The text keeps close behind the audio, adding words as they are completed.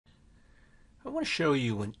want to show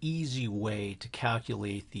you an easy way to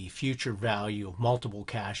calculate the future value of multiple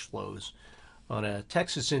cash flows on a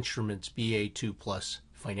Texas Instruments BA2 Plus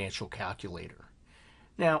financial calculator.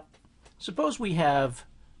 Now, suppose we have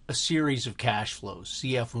a series of cash flows,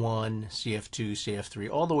 CF1, CF2, CF3,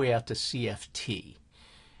 all the way out to CFT.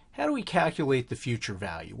 How do we calculate the future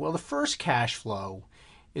value? Well, the first cash flow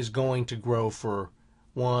is going to grow for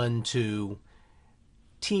 1 to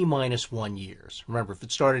T minus 1 years. Remember, if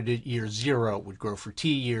it started at year 0, it would grow for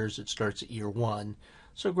T years. It starts at year 1,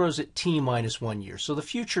 so it grows at T minus 1 year. So the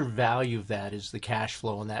future value of that is the cash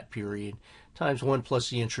flow in that period times 1 plus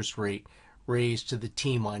the interest rate raised to the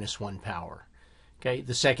T minus 1 power. Okay,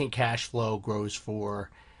 the second cash flow grows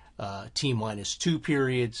for T minus 2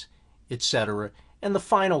 periods, etc. And the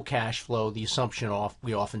final cash flow, the assumption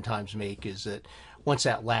we oftentimes make is that once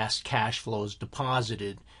that last cash flow is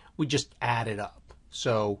deposited, we just add it up.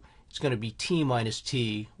 So it's going to be T minus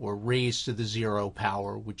T, or raised to the 0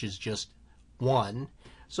 power, which is just 1.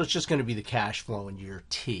 So it's just going to be the cash flow in year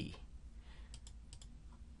T.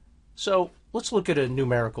 So let's look at a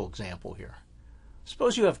numerical example here.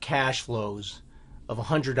 Suppose you have cash flows of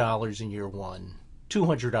 $100 in year 1,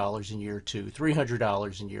 $200 in year 2,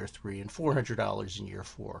 $300 in year 3, and $400 in year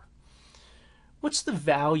 4. What's the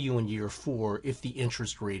value in year 4 if the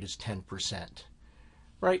interest rate is 10%?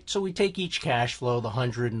 Right, so we take each cash flow, the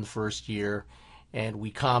 100 in the first year, and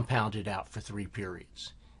we compound it out for 3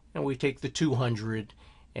 periods. And we take the 200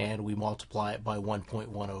 and we multiply it by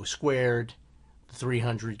 1.10 squared. The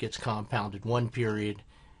 300 gets compounded 1 period,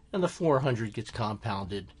 and the 400 gets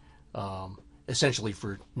compounded essentially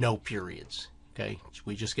for no periods. Okay, so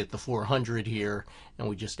we just get the 400 here, and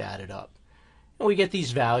we just add it up. And we get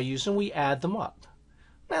these values, and we add them up.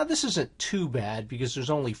 Now, this isn't too bad because there's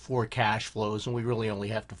only 4 cash flows, and we really only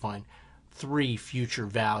have to find 3 future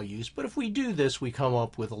values. But if we do this, we come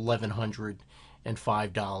up with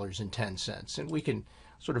 $1,105.10. And we can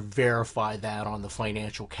sort of verify that on the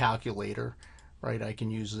financial calculator, right? I can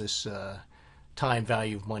use this time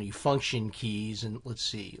value of money function keys, and let's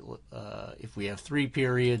see, if we have 3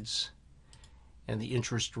 periods and the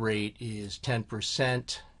interest rate is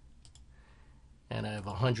 10%, and I have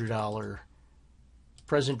a $100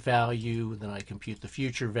 present value, then I compute the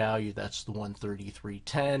future value, that's the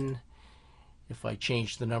 133.10. If I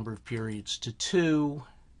change the number of periods to 2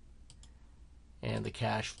 and the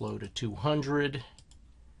cash flow to 200,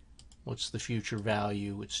 what's the future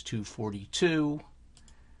value? It's 242.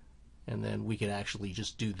 And then we could actually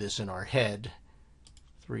just do this in our head.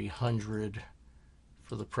 300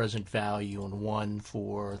 for the present value and 1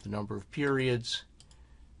 for the number of periods,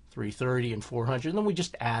 330 and 400, and then we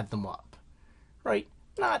just add them up, right?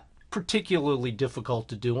 Not particularly difficult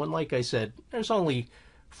to do, and like I said, there's only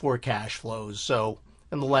 4 cash flows, so,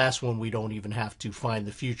 and the last one we don't even have to find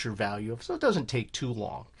the future value of, so it doesn't take too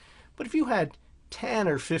long. But if you had 10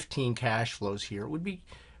 or 15 cash flows here, it would be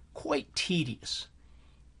quite tedious.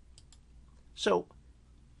 So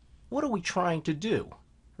what are we trying to do,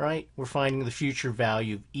 right? We're finding the future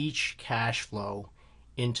value of each cash flow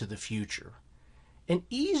into the future. An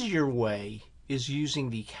easier way is using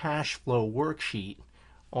the cash flow worksheet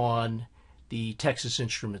on the Texas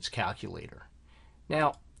Instruments calculator.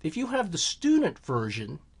 Now, if you have the student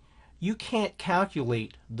version, you can't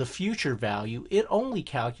calculate the future value. It only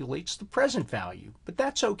calculates the present value, but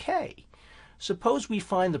that's okay. Suppose we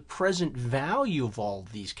find the present value of all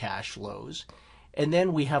of these cash flows, and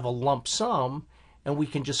then we have a lump sum, and we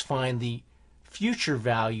can just find the future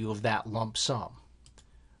value of that lump sum.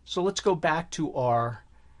 So let's go back to our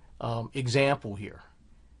example here.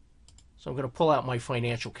 So I'm going to pull out my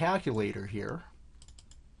financial calculator here,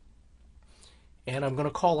 and I'm going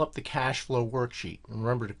to call up the cash flow worksheet. And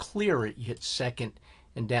remember, to clear it, you hit second,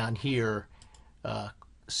 and down here,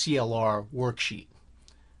 CLR worksheet.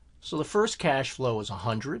 So the first cash flow is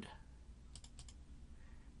 100,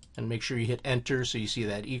 and make sure you hit enter so you see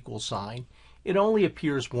that equal sign. It only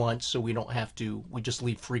appears once, so we don't have to, we just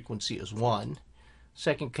leave frequency as 1.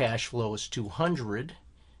 Second cash flow is 200,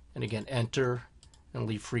 and again enter and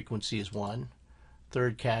leave frequency as 1.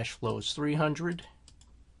 Third cash flow is 300,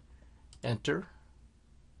 enter,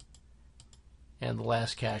 and the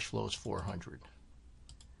last cash flow is 400.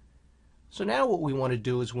 So now what we want to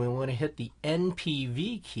do is we want to hit the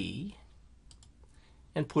NPV key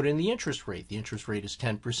and put in the interest rate. The interest rate is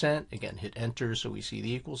 10%. Again, hit enter so we see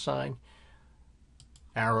the equal sign.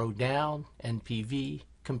 Arrow down, NPV,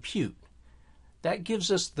 compute. That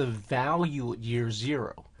gives us the value at year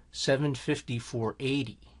 0,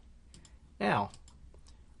 754.80. Now,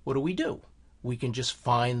 what do? We can just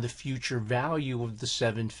find the future value of the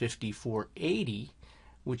 754.80,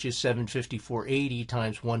 which is 754.80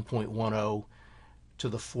 times 1.10 to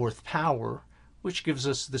the fourth power, which gives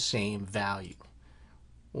us the same value.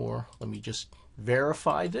 Or let me just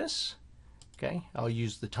verify this. Okay, I'll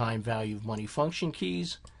use the time value of money function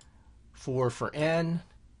keys. 4 for n,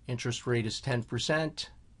 interest rate is 10%,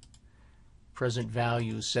 present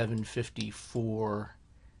value is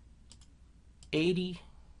 754.80,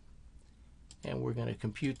 and we're going to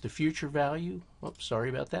compute the future value. Whoops, sorry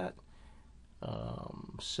about that.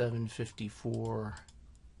 754.80,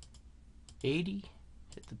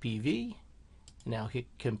 hit the PV, now hit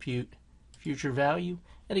compute future value,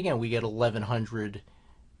 and again we get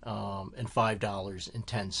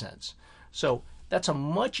 $1,105.10. So that's a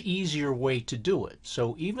much easier way to do it.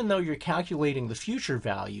 So even though you're calculating the future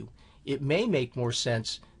value, it may make more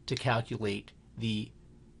sense to calculate the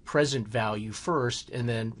present value first, and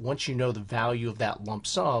then once you know the value of that lump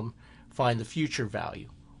sum, find the future value.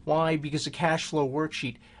 Why? Because the cash flow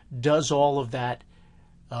worksheet does all of that,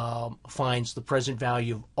 finds the present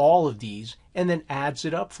value of all of these, and then adds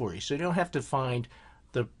it up for you. So you don't have to find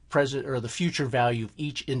the present or the future value of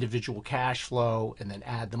each individual cash flow and then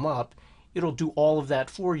add them up. It'll do all of that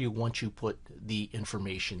for you once you put the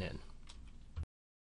information in.